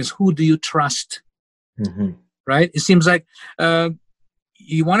the Philippines. Who do you trust? Right? It seems like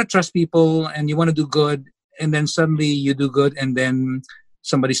you want to trust people and you want to do good, and then suddenly you do good, and then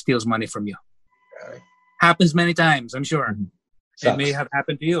somebody steals money from you. Happens many times, I'm sure. It may Sucks. have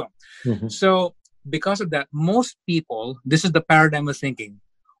happened to you. Mhm. So because of that, most people, this is the paradigm of thinking.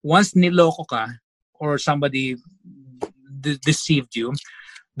 Once niloko ka or somebody deceived you,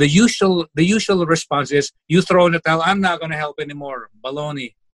 the usual response is you throw in the towel. I'm not going to help anymore.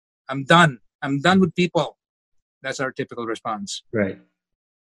 Baloney. I'm done. I'm done with people. That's our typical response. Right.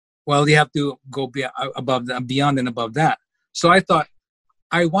 Well, you have to go beyond and above that. So I thought,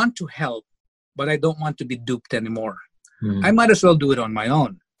 I want to help, but I don't want to be duped anymore. Mhm. I might as well do it on my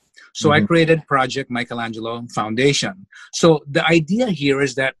own. So I Mhm. created Project Michelangelo Foundation. So the idea here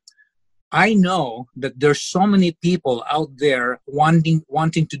is that I know that there's so many people out there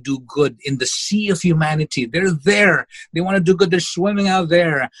wanting to do good in the sea of humanity. They're there. They want to do good. They're swimming out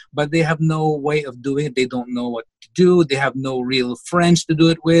there, but they have no way of doing it. They don't know what to do. They have no real friends to do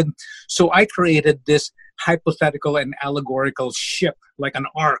it with. So I created this hypothetical and allegorical ship, like an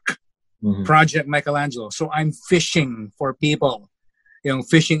ark, Mhm. Project Michelangelo. So I'm fishing for people.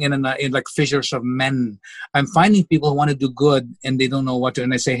 Fishing in like fishers of men. I'm finding people who want to do good and they don't know what to.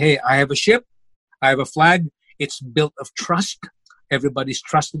 And I say, hey, I have a ship, I have a flag. It's built of trust. Everybody's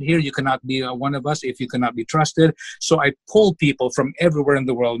trusted here. You cannot be one of us if you cannot be trusted. So I pull people from everywhere in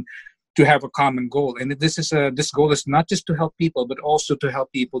the world to have a common goal. And this goal is not just to help people, but also to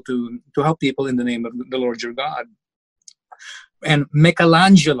help people to help people in the name of the Lord your God. And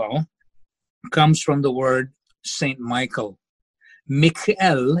Michelangelo comes from the word Saint Michael.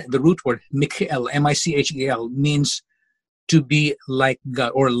 Michael, the root word Michael, Michel, means to be like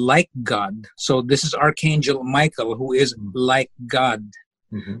God or like God. So this is Archangel Michael, who is like God.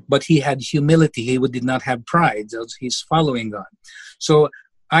 Mhm. But he had humility. He did not have pride. He's following God. So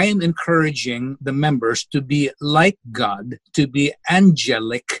I am encouraging the members to be like God, to be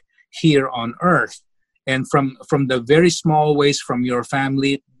angelic here on earth. And from the very small ways from your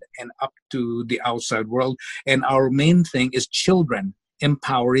family and up to the outside world. And our main thing is children,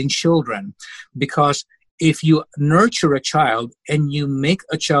 empowering children. Because if you nurture a child and you make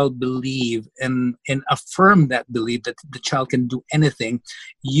a child believe and affirm that belief that the child can do anything,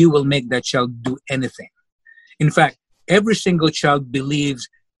 you will make that child do anything. In fact, every single child believes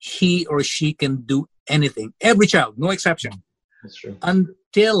he or she can do anything. Every child, no exception. That's true.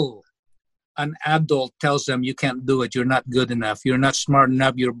 Until an adult tells them you can't do it, you're not good enough, you're not smart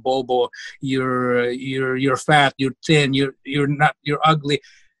enough, you're bobo, you're fat, you're thin, you're ugly,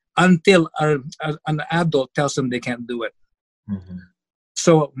 until an adult tells them they can't do it. Mhm.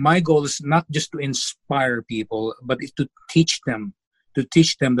 So my goal is not just to inspire people, but it's to teach them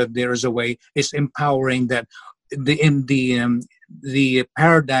that there is a way. It's empowering that the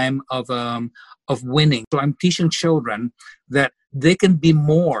paradigm of winning. So I'm teaching children that they can be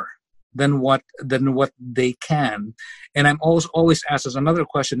more than what they can. And I'm always asked as another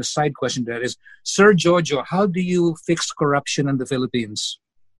question, a side question, that is, Sir Jojo, how do you fix corruption in the Philippines?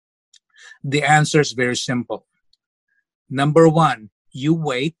 The answer is very simple. Number one, you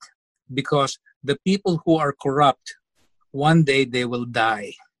wait, because the people who are corrupt, one day they will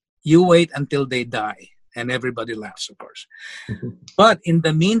die. You wait until they die, and everybody laughs, of course. Mhm. But in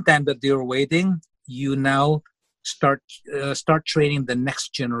the meantime that you're waiting, you now start training the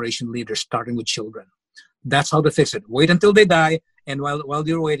next generation leaders, starting with children. That's how to fix it. Wait until they die, and while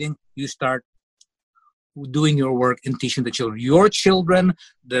you're waiting, you start doing your work in teaching the children. Your children,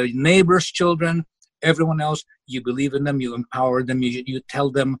 the neighbors' children, everyone else, you believe in them, you empower them, you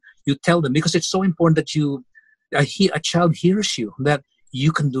tell them, because it's so important that a child hears you, that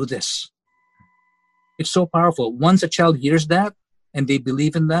you can do this. It's so powerful. Once a child hears that and they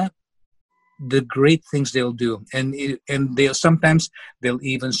believe in that, the great things they'll do, and they'll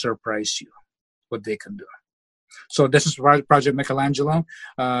even surprise you what they can do. So this is Project Michelangelo,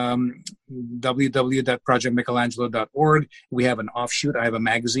 www.projectmichelangelo.org. We have an offshoot. I have a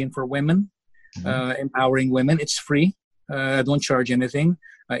magazine for women, empowering women. It's free. I don't charge anything.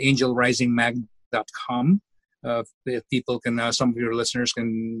 angelrisingmag.com. If people can, some of your listeners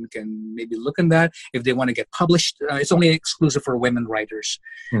can maybe look in that. If they want to get published, it's only exclusive for women writers.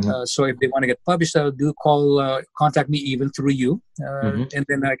 Mhm. So if they want to get published, do contact me even through you, and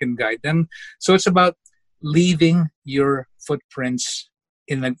then I can guide them. So it's about leaving your footprints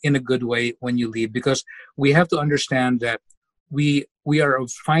in a good way when you leave, because we have to understand that we are a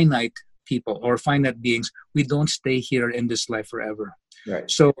finite people or finite beings. We don't stay here in this life forever. Right.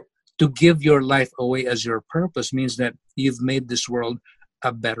 So to give your life away as your purpose means that you've made this world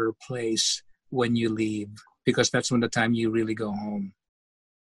a better place when you leave, because that's when the time you really go home.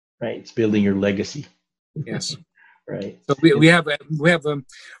 Right. It's building your legacy. Yes. Right. So we have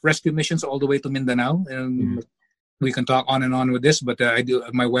rescue missions all the way to Mindanao, and we can talk on and on with this. But I do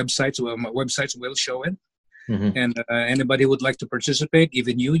my websites. Well, my websites will show it. Mhm. And anybody who would like to participate,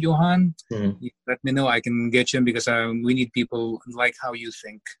 even you, Johan, Mhm. you let me know. I can get you in because we need people like how you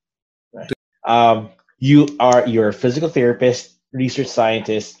think. Right. You're a physical therapist, research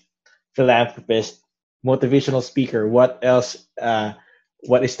scientist, philanthropist, motivational speaker. What else?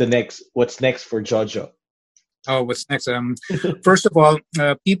 What's next for Jojo? Oh, what's next? First of all,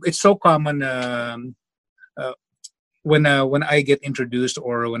 people. It's so common uh, when I get introduced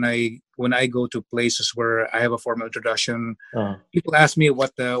or when I go to places where I have a formal introduction. Uh, People ask me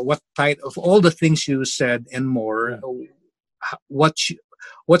what type of all the things you said and more.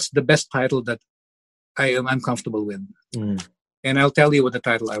 What's the best title that I'm comfortable with, mm, and I'll tell you what the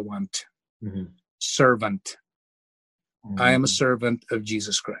title I want. mhm, Servant. I am a mm, servant of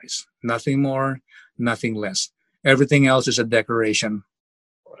Jesus Christ. Nothing more, nothing less. Everything else is a decoration.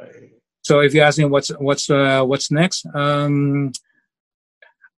 right. So if you ask me what's next,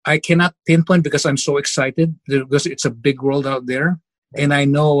 I cannot pinpoint because I'm so excited because it's a big world out there, and I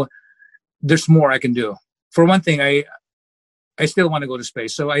know there's more I can do. For one thing, I still want to go to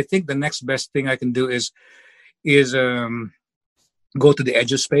space, so I think the next best thing I can do is go to the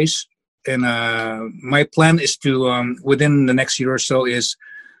edge of space. And my plan is to within the next year or so is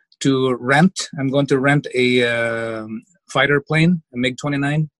to rent. I'm going to rent a fighter plane, a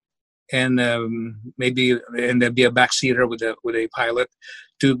MiG-29, and maybe and there'll be a backseater with a pilot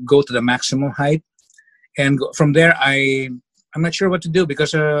to go to the maximum height. And from there, I'm not sure what to do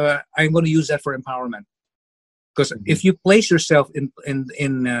because I'm going to use that for empowerment. Because Mhm, if you place yourself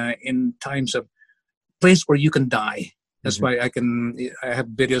in times of place where you can die. That's mhm, why I have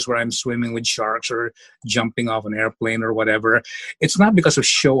videos where I'm swimming with sharks or jumping off an airplane or whatever. It's not because of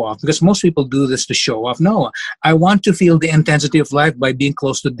show off, because most people do this to show off. No, I want to feel the intensity of life by being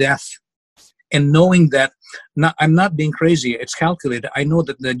close to death and knowing that I'm not being crazy. It's calculated. I know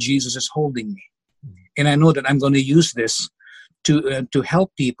that Jesus is holding me, and I know that I'm going to use this to help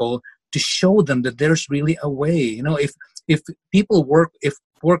people, to show them that there's really a way. If people work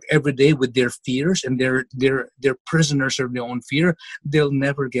every day with their fears and they're prisoners of their own fear, they'll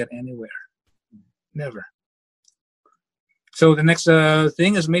never get anywhere. Never. So the next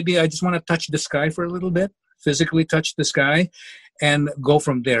thing is maybe I just want to touch the sky for a little bit, physically touch the sky, and go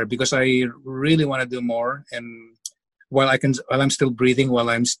from there because I really want to do more. And while I'm still breathing, while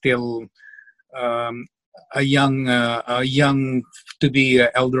I'm still um, a young to be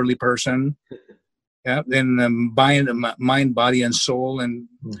elderly person, yeah, then mind, body, and soul. And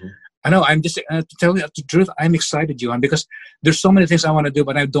mhm, I know I'm just to tell you the truth, I'm excited, Johan, because there's so many things I want to do,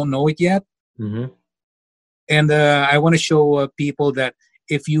 but I don't know it yet. mhm, And I want to show people that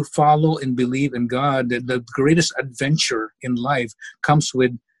if you follow and believe in God, the greatest adventure in life comes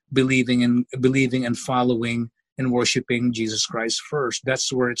with believing and following and worshiping Jesus Christ first.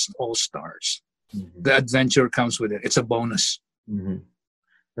 That's where it all starts. mhm, The adventure comes with it. It's a bonus. mhm.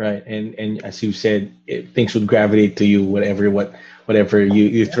 Right, and as you said, things would gravitate to you. Whatever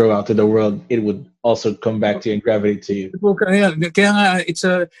you throw out to the world, it would also come back to you and gravitate to you. Kaya nga, it's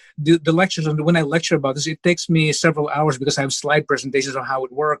the lectures, and when I lecture about this, it takes me several hours because I have slide presentations on how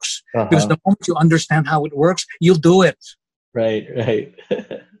it works. Because Uh-huh. the moment you understand how it works, you'll do it. Right, right.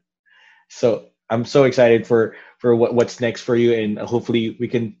 So I'm so excited for what's next for you, and hopefully we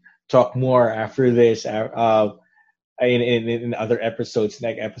can talk more after this. In other episodes,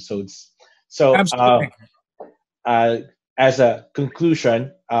 next episodes. So, Absolutely. uh, as a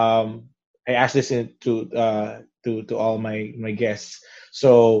conclusion, I ask this to all my guests.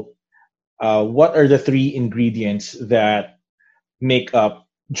 So, what are the three ingredients that make up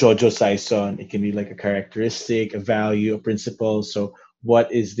Jojo Saison? It can be like a characteristic, a value, a principle. So,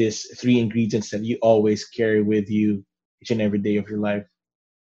 what is this three ingredients that you always carry with you each and every day of your life?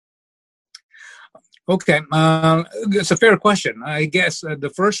 Okay, it's a fair question. I guess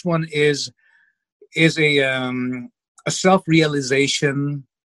the first one is a self realization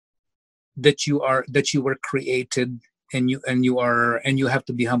that you were created, and you have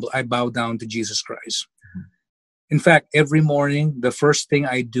to be humble. I bow down to Jesus Christ. In fact, every morning, the first thing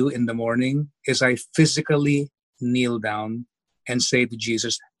I do in the morning is I physically kneel down and say to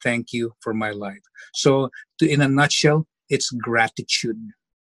Jesus, "Thank you for my life." So, in a nutshell, it's gratitude.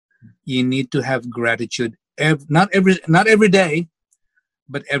 You need to have gratitude, not every day,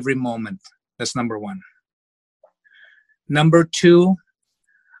 but every moment. That's number one. Number two,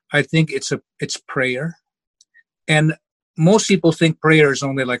 I think it's prayer. And most people think prayer is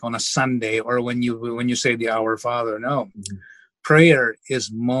only like on a Sunday or when you say the Our Father. No, Mhm. prayer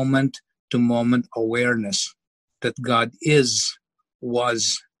is moment to moment awareness that God is,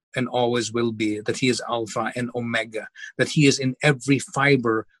 was, and always will be, that He is Alpha and Omega, that He is in every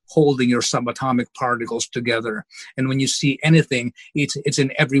fiber holding your subatomic particles together. And when you see anything, it's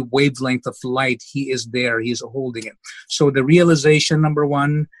in every wavelength of light. He is there. He is holding it. So the realization, number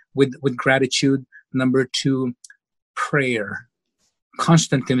one, with gratitude. Number two, prayer,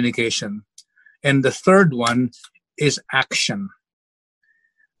 constant communication. And the third one is action.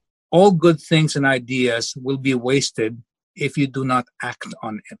 All good things and ideas will be wasted if you do not act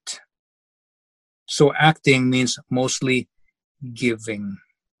on it. So acting means mostly giving.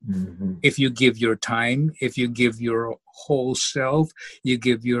 Mm-hmm. If you give your time, if you give your whole self, you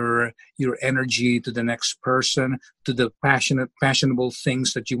give your energy to the next person, to the passionable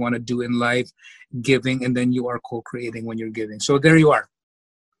things that you want to do in life, giving, and then you are co-creating when you're giving. So there you are.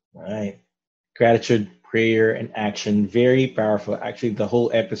 All right. Gratitude, prayer, and action. Very powerful. Actually, the whole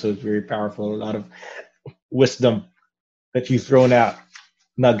episode is very powerful. A lot of wisdom that you've thrown out.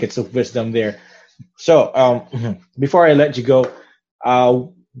 Nuggets of wisdom there. So before I let you go,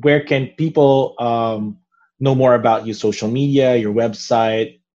 where can people know more about you? Social media, your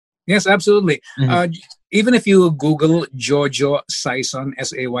website? Yes, absolutely. Mm-hmm. Even if you Google Jojo Sayson,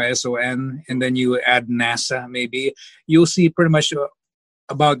 Sayson, and then you add NASA, maybe you'll see pretty much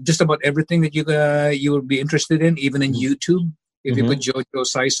about everything that you would be interested in. Even in YouTube, if you put Jojo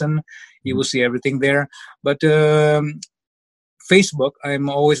Sayson, you will see everything there. But Facebook, I'm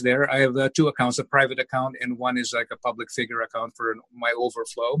always there. I have two accounts, a private account, and one is like a public figure account for my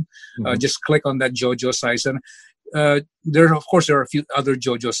overflow. Just click on that Jojo Sayson. There are a few other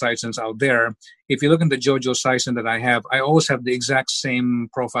Jojo Saysons out there. If you look at the Jojo Sayson that I have, I always have the exact same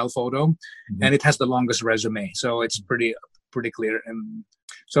profile photo, and it has the longest resume. So it's pretty clear. And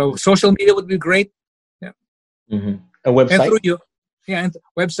so social media would be great. Yeah. A website? And through you. Yeah, and the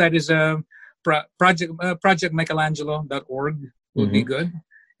website is projectmichelangelo.org would be good.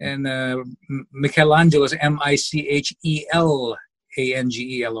 And Michelangelo is Michelangelo.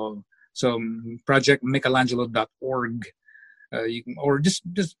 So projectmichelangelo.org. You can, or just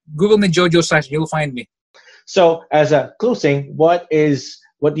Google me Jojo Sayson, you'll find me. So as a closing, what do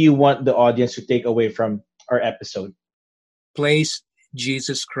you want the audience to take away from our episode? Place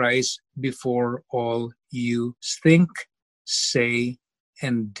Jesus Christ before all you think, say,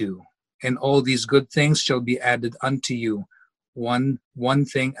 and do. And all these good things shall be added unto you, one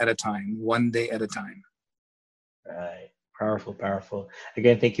thing at a time, one day at a time. Right. Powerful.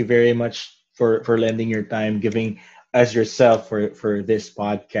 Again, thank you very much for lending your time, giving as yourself for this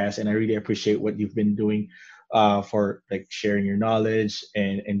podcast. And I really appreciate what you've been doing for like sharing your knowledge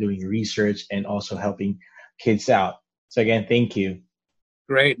and doing your research and also helping kids out. So again, thank you.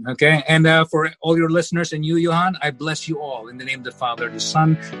 Great. Okay. And for all your listeners and you, Johan, I bless you all in the name of the Father, the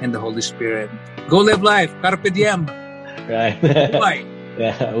Son, and the Holy Spirit. Go live life. Carpe diem. Right. Bye.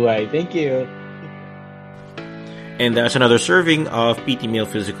 Yeah, right. Thank you. And that's another serving of PT Meal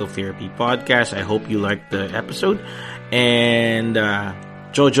Physical Therapy Podcast. I hope you liked the episode. And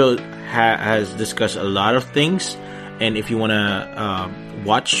Jojo has discussed a lot of things. And if you want to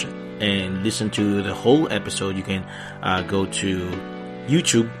watch and listen to the whole episode, you can go to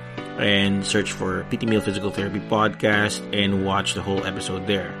YouTube and search for PT Meal Physical Therapy Podcast and watch the whole episode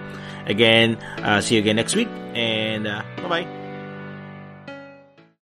there. Again, see you again next week, and bye-bye.